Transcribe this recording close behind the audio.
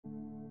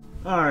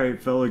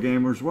Alright, fellow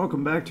gamers,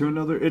 welcome back to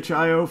another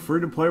itch.io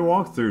free-to-play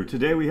walkthrough.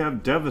 Today we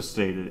have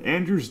Devastated,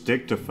 Andrew's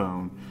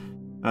Dictaphone.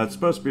 It's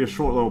supposed to be a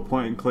short little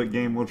point-and-click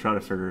game. We'll try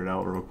to figure it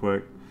out real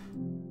quick.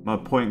 My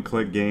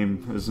point-and-click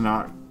game is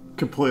not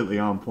completely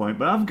on point,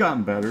 but I've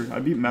gotten better.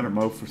 I beat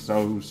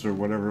Metamorphosis or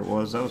whatever it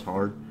was. That was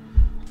hard.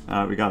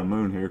 We got a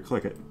moon here.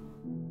 Click it.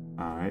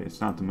 Alright,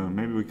 it's not the moon.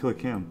 Maybe we click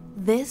him.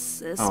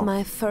 This is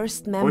my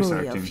first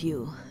memory of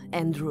you,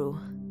 Andrew.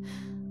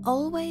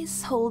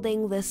 Always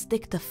holding this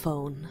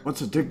dictaphone.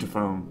 What's a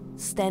dictaphone?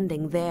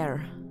 Standing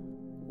there,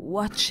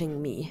 watching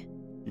me.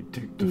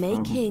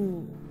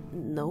 Making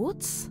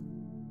notes?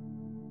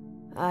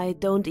 I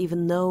don't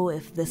even know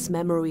if this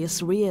memory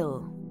is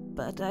real,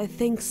 but I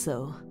think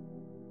so.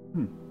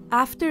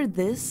 After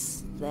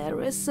this,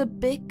 there is a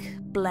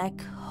big black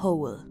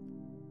hole.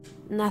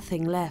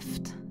 Nothing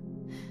left.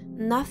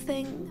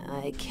 Nothing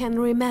I can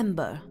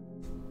remember.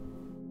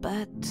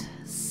 But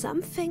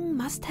something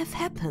must have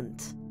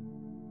happened.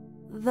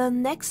 The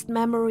next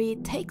memory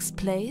takes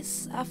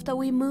place after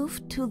we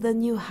moved to the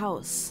new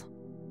house.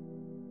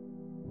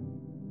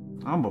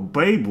 I'm a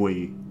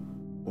baby.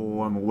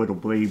 Oh, I'm a little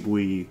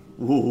baby.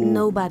 Ooh.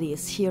 Nobody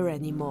is here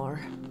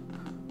anymore.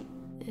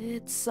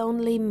 It's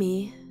only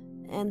me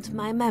and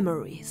my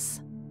memories.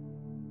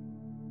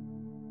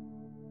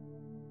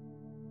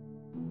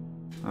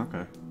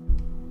 Okay.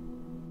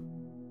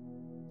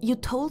 You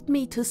told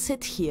me to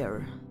sit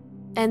here.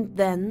 And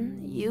then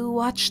you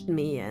watched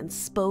me and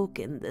spoke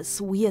in this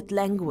weird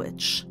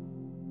language.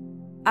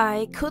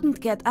 I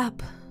couldn't get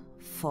up.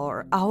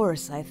 For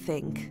hours, I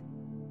think.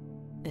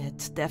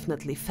 It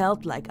definitely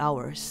felt like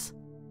hours.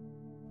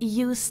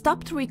 You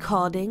stopped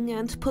recording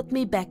and put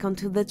me back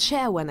onto the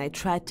chair when I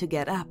tried to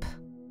get up.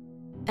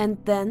 And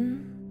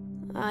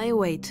then I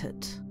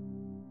waited.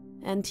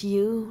 And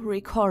you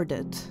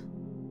recorded.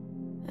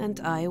 And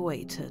I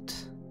waited.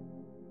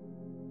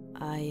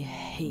 I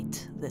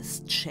hate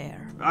this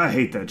chair. I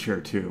hate that chair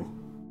too.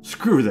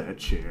 Screw that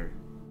chair.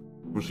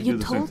 Will she do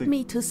the same thing? You told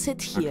me to sit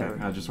here.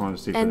 Okay, I just wanted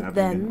to see if and it happened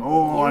then again.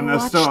 Oh, I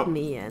messed up.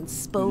 Me and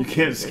spoke you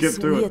can't skip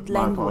through weird it.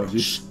 My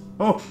apologies.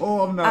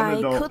 Oh, I'm not an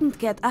adult. I couldn't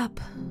get up.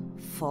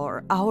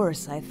 For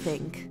hours, I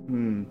think.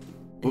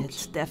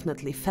 Oops. It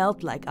definitely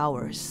felt like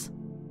hours.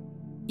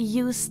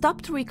 You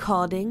stopped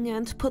recording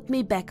and put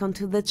me back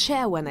onto the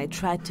chair when I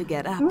tried to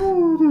get up.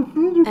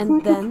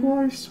 And then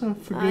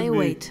I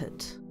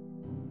waited.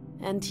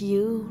 And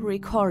you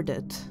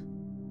recorded.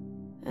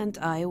 And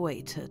I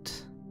waited.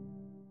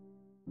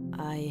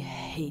 I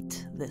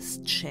hate this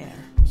chair.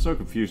 I'm so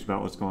confused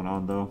about what's going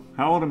on, though.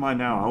 How old am I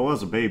now? I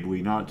was a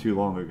baby not too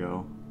long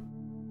ago.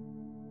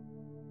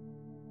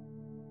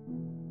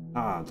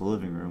 Ah, the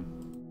living room.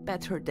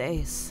 Better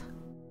days.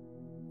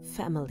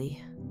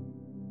 Family.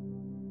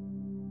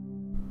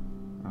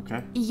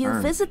 Okay. You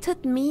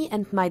visited me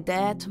and my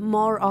dad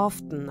more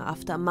often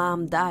after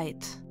Mom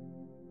died.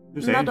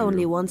 Who's Not Andrew?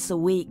 only once a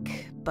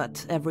week,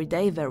 but every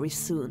day very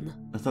soon.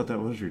 I thought that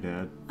was your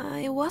dad.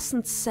 I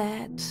wasn't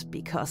sad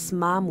because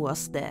Mom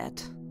was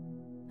dead.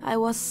 I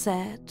was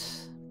sad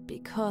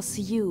because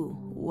you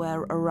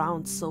were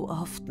around so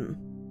often.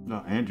 No,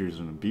 Andrew's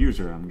an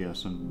abuser, I'm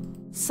guessing.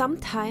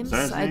 Sometimes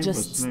I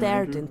just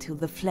stared into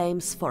the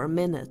flames for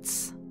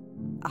minutes.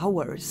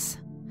 Hours.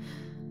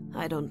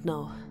 I don't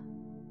know.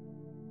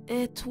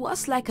 It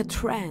was like a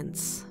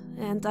trance.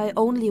 And I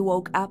only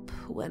woke up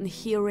when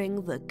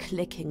hearing the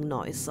clicking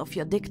noise of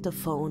your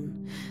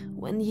dictaphone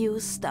when you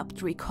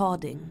stopped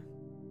recording.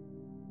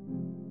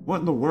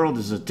 What in the world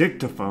is a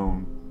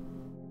dictaphone?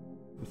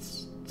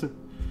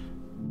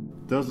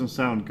 Doesn't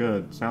sound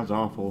good. Sounds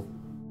awful.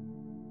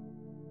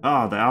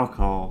 Ah, the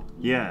alcohol.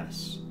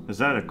 Yes. Is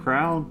that a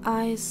crown?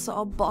 I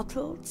saw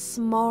bottles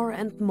more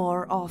and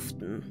more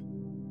often.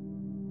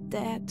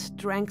 Dad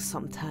drank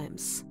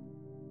sometimes.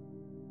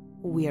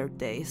 Weird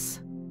days.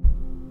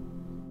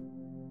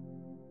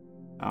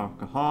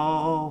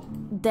 Alcohol.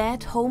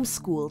 Dad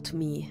homeschooled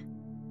me.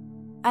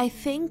 I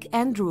think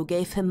Andrew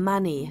gave him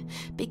money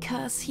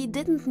because he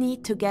didn't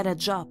need to get a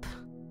job.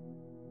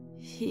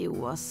 He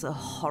was a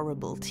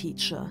horrible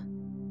teacher.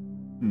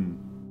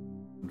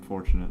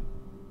 Unfortunate.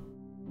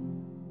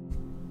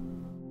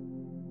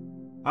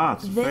 Ah,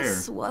 it's fair.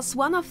 This was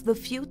one of the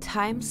few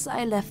times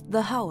I left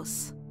the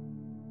house.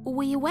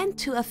 We went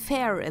to a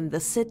fair in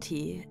the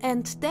city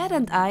and Dad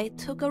and I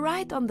took a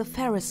ride on the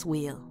Ferris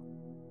wheel.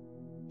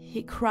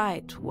 He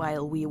cried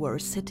while we were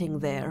sitting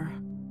there.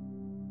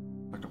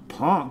 Like a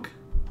punk.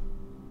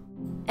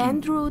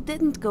 Andrew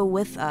didn't go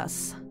with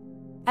us.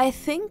 I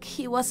think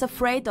he was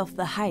afraid of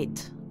the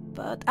height,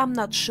 but I'm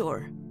not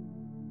sure.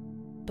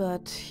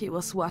 But he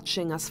was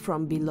watching us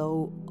from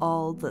below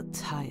all the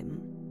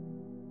time.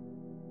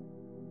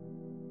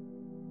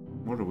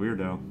 What a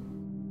weirdo.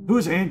 Who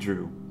is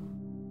Andrew?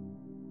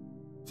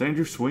 Is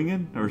Andrew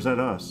swinging, or is that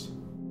us?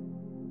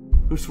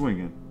 Who's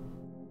swinging?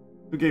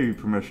 Who gave you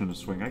permission to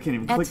swing? I can't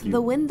even click you. At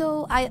the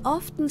window, I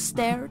often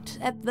stared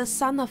at the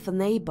son of a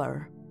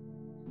neighbor.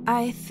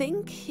 I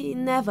think he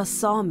never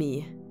saw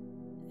me.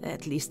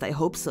 At least I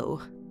hope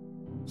so.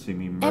 See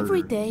me murdered.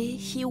 Every day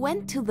he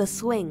went to the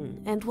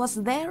swing and was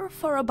there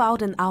for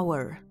about an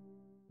hour.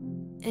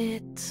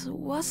 It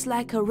was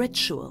like a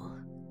ritual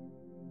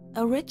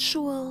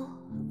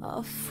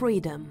of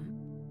freedom.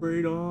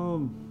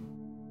 Freedom.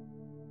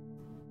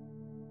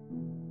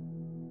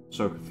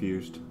 So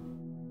confused.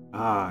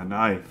 Ah, a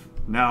knife.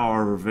 Now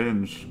our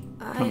revenge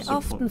I comes to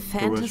often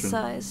fruition.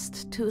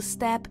 fantasized to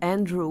stab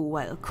Andrew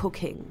while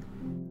cooking.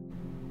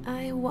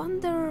 I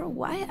wonder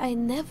why I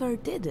never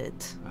did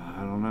it.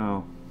 I don't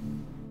know.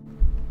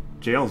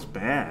 Jail's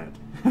bad.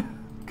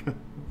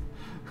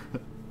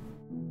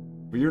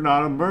 But you're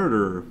not a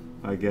murderer,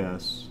 I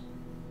guess.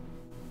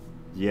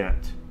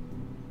 Yet.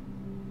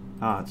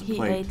 Ah, it's a He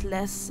plate. ate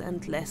less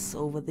and less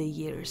over the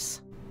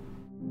years.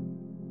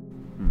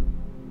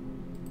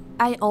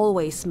 I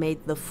always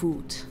made the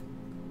food.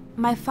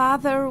 My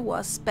father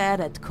was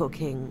bad at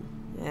cooking,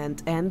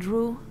 and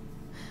Andrew?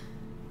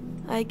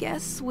 I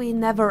guess we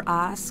never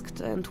asked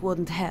and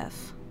wouldn't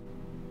have.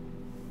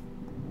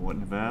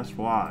 Wouldn't have asked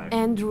why.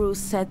 Andrew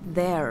sat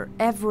there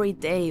every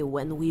day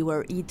when we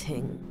were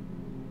eating.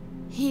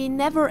 He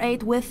never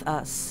ate with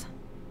us.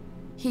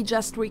 He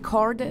just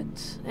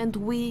recorded, and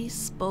we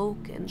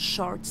spoke in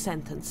short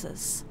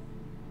sentences.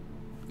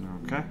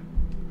 Okay.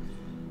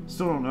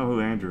 Still don't know who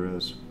Andrew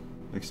is.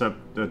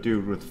 Except that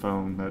dude with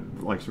phone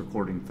that likes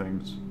recording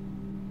things.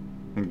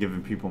 And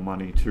giving people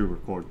money to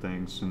record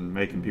things and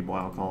making people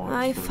alcoholics.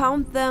 I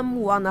found them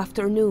one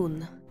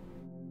afternoon.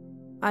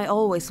 I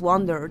always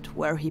wondered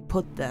where he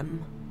put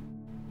them.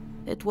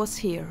 It was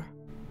here.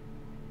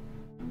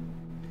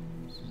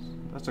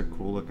 That's a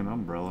cool looking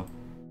umbrella.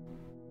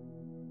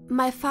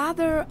 My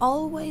father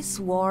always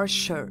wore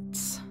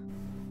shirts.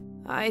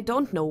 I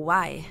don't know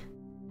why.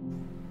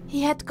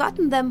 He had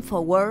gotten them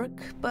for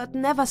work, but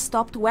never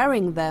stopped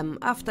wearing them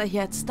after he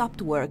had stopped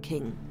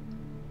working.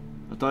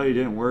 I thought he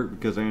didn't work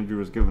because Andrew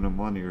was giving him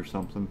money or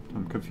something.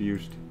 I'm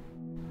confused.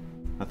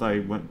 I thought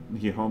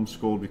he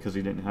homeschooled because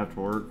he didn't have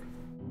to work.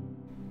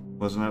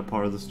 Wasn't that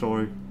part of the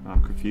story?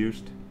 I'm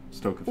confused.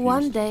 Still confused.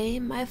 One day,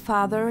 my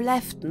father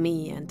left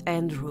me and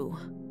Andrew.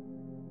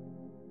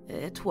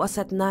 It was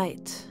at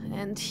night,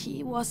 and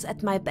he was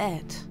at my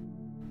bed.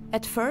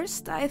 At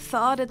first, I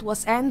thought it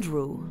was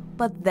Andrew,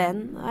 but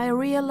then I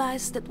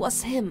realized it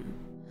was him.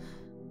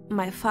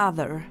 My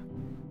father.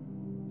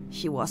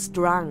 He was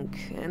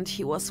drunk, and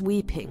he was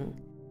weeping.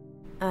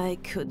 I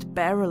could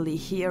barely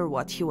hear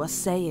what he was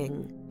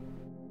saying.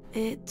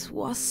 It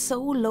was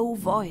so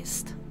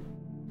low-voiced.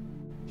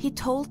 He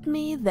told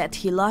me that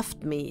he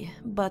loved me,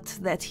 but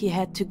that he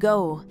had to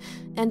go,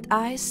 and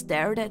I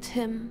stared at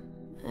him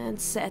and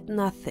said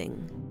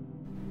nothing.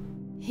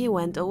 He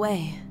went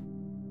away.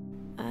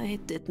 I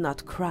did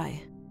not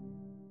cry.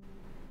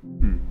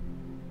 My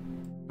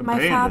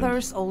Abandoned.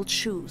 father's old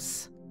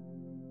shoes.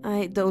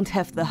 I don't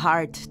have the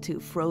heart to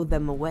throw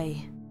them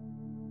away.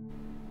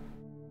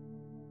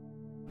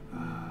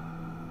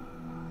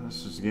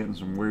 This is getting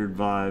some weird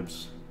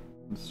vibes.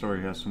 The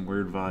story has some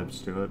weird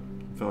vibes to it.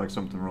 I feel like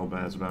something real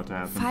bad's about to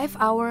happen. 5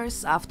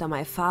 hours after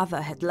my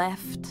father had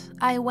left,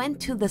 I went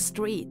to the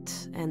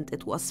street, and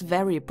it was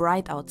very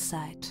bright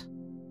outside.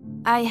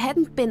 I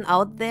hadn't been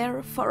out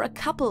there for a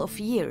couple of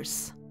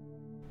years.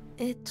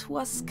 It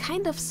was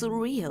kind of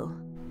surreal.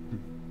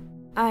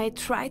 I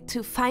tried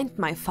to find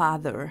my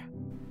father.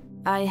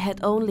 I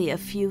had only a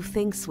few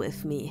things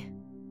with me.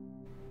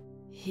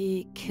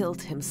 He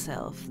killed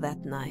himself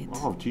that night.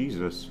 Oh,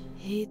 Jesus.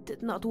 He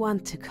did not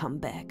want to come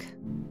back.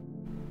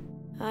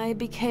 I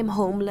became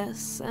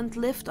homeless and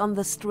lived on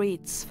the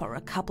streets for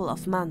a couple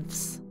of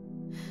months.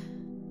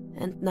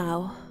 And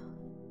now,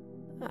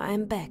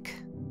 I'm back.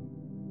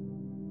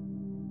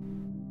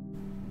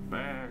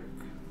 Back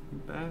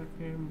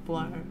in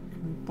black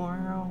and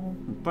brown.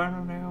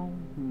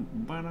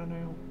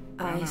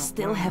 I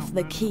still have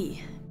the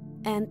key,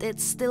 and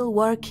it's still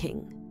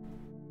working.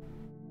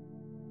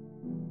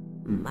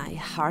 My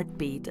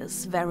heartbeat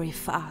is very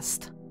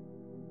fast.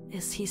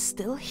 Is he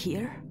still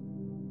here?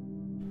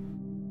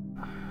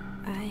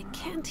 I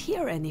can't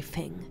hear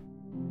anything.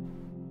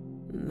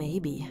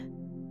 Maybe.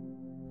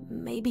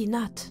 Maybe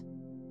not.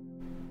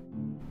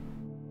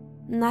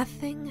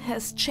 Nothing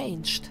has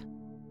changed.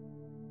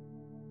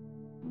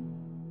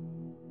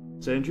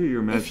 Is Andrew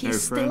your If imaginary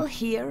he's friend? still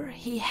here,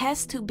 he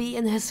has to be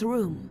in his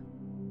room.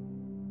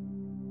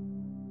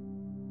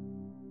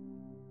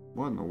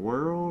 What in the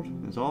world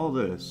is all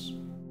this?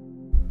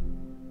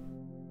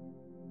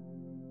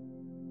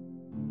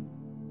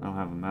 I don't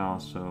have a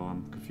mouse, so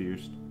I'm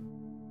confused.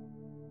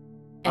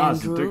 It's a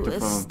Andrew is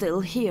dictaphone. still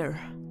here.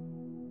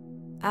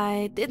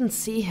 I didn't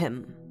see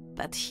him,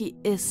 but he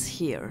is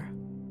here.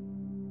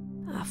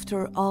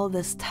 After all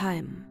this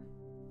time,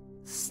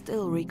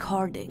 still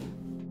recording.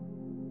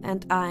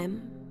 And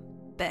I'm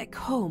back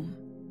home.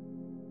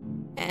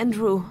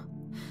 Andrew,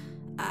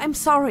 I'm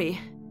sorry.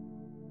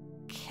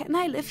 Can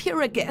I live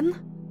here again?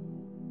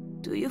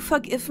 Do you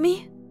forgive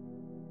me?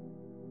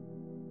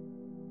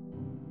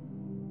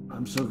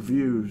 I'm so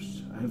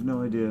confused. I have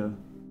no idea.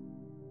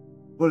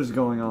 What is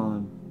going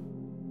on?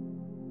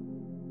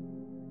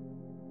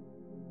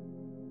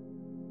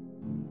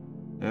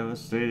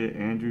 Devastated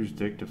Andrew's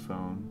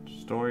Dictaphone.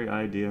 Story,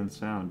 idea, and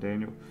sound.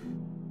 Daniel.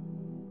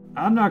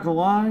 I'm not gonna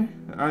lie,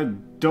 I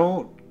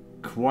don't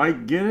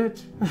quite get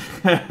it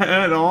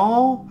at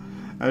all.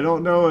 I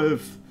don't know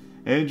if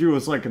Andrew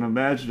was like an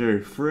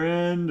imaginary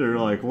friend or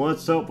like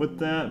what's up with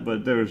that,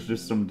 but there was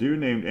just some dude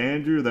named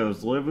Andrew that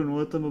was living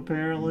with him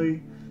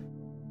apparently.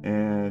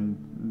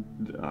 And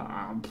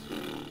I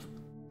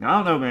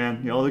don't know,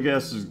 man. Y'all the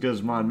guess is as good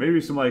as mine.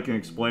 Maybe somebody can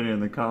explain it in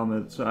the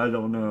comments. I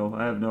don't know.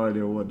 I have no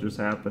idea what just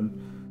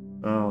happened.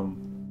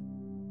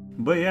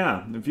 But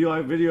yeah, if you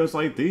like videos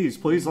like these,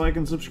 please like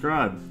and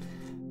subscribe.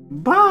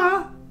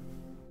 Bye!